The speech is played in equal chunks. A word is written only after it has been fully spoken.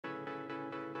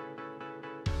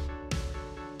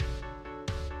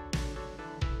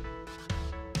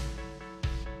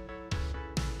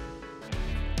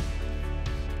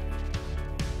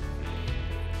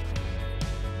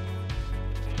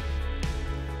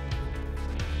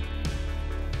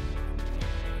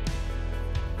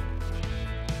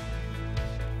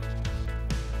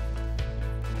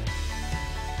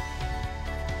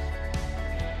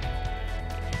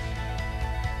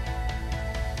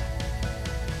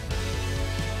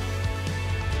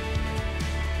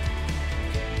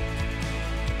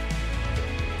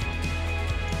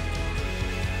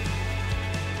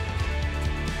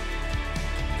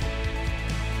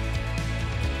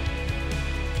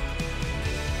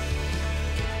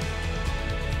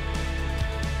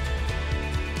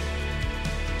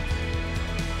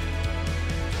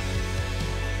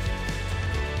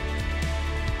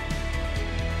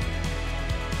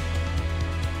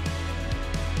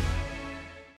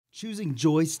Choosing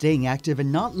joy, staying active,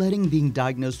 and not letting being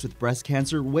diagnosed with breast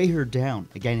cancer weigh her down.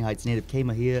 Again Heights native Kay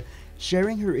Mejia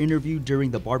sharing her interview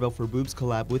during the Barbell for Boobs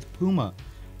collab with Puma.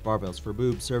 Barbells for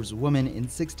Boobs serves women in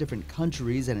 6 different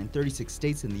countries and in 36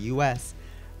 states in the U.S.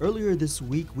 Earlier this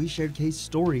week, we shared Kay's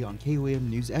story on KUAM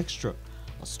News Extra,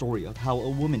 a story of how a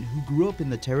woman who grew up in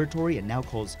the territory and now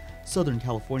calls Southern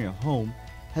California home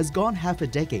has gone half a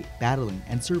decade battling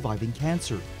and surviving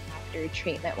cancer. After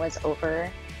treatment was over,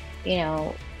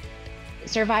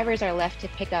 survivors are left to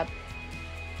pick up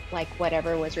like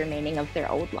whatever was remaining of their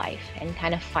old life and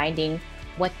kind of finding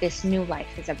what this new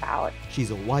life is about. She's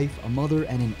a wife, a mother,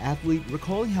 and an athlete,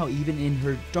 recalling how even in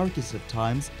her darkest of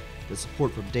times, the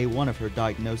support from day one of her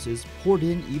diagnosis poured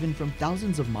in even from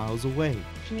thousands of miles away.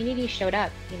 Community showed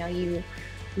up.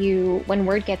 You when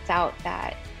word gets out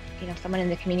that someone in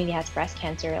the community has breast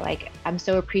cancer, like I'm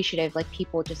so appreciative. Like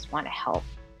people just want to help.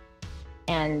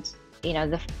 And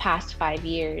the past 5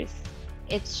 years,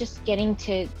 it's just getting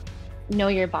to know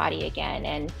your body again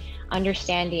and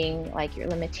understanding like your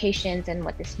limitations and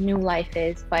what this new life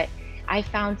is. But I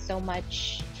found so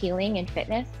much healing in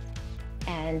fitness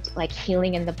and like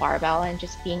healing in the barbell and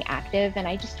just being active. And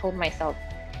I just told myself,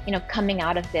 coming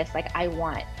out of this, like I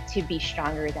want to be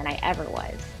stronger than I ever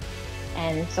was.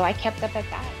 And so I kept up at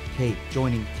that. Kay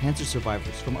joining cancer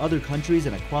survivors from other countries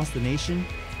and across the nation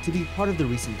to be part of the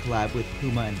recent collab with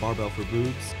Puma and Barbell for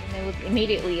Boobs. And it was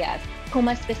immediately yes.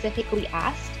 Puma specifically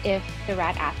asked if the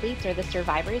rad athletes or the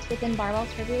survivors within Barbells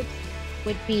for Boobs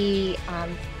would be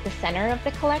the center of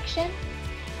the collection.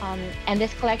 And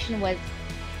this collection was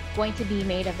going to be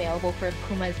made available for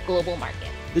Puma's global market.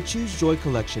 The Choose Joy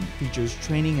collection features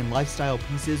training and lifestyle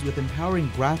pieces with empowering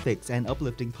graphics and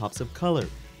uplifting pops of color,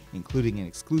 including an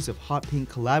exclusive hot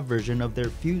pink collab version of their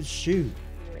Fuse shoe.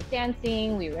 We were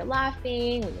dancing, we were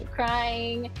laughing, we were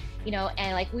crying,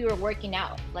 and like we were working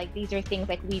out. Like these are things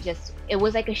like it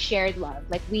was like a shared love.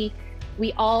 Like we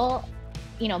all,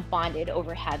 bonded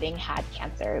over having had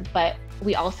cancer, but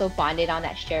we also bonded on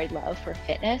that shared love for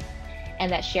fitness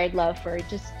and that shared love for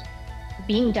just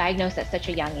being diagnosed at such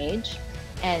a young age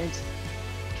and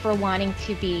for wanting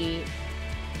to be,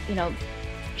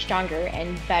 stronger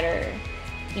and better,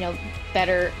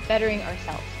 bettering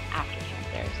ourselves after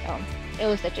cancer. So it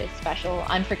was such a special,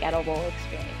 unforgettable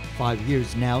experience. 5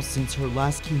 years now since her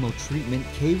last chemo treatment,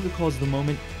 Kay recalls the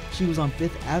moment she was on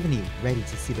 5th Avenue, ready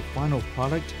to see the final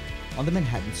product on the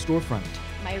Manhattan storefront.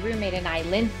 My roommate and I,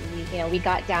 Lindsay, we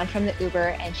got down from the Uber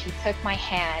and she took my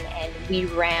hand and we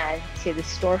ran to the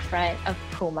storefront of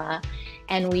Puma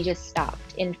and we just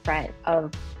stopped in front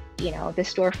of, the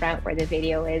storefront where the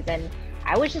video is. And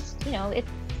I was just,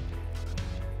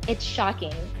 it's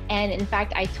shocking. And in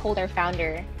fact, I told our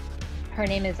founder, her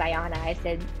name is Zayana, I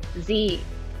said, Z,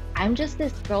 I'm just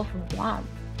this girl from Guam.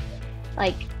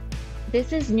 Like,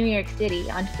 this is New York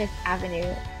City on 5th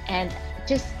Avenue and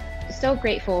just so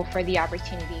grateful for the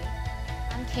opportunity.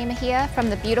 I'm Kay Mejia from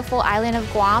the beautiful island of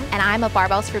Guam, and I'm a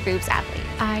Barbells for Boobs athlete.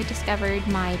 I discovered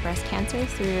my breast cancer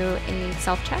through a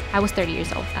self-check. I was 30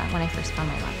 years old when I first found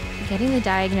my lump. Getting the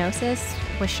diagnosis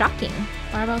was shocking.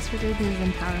 Barbells for Boobs is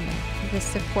empowerment. The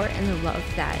support and the love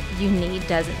that you need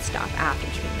doesn't stop after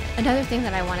treatment. Another thing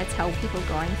that I want to tell people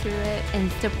going through it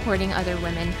and supporting other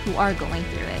women who are going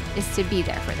through it is to be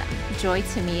there for them. Joy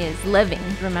to me is living,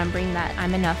 remembering that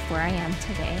I'm enough where I am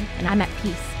today, and I'm at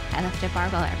peace. I lift a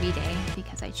barbell every day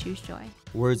because I choose joy.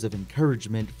 Words of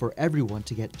encouragement for everyone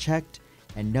to get checked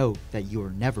and know that you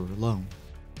are never alone.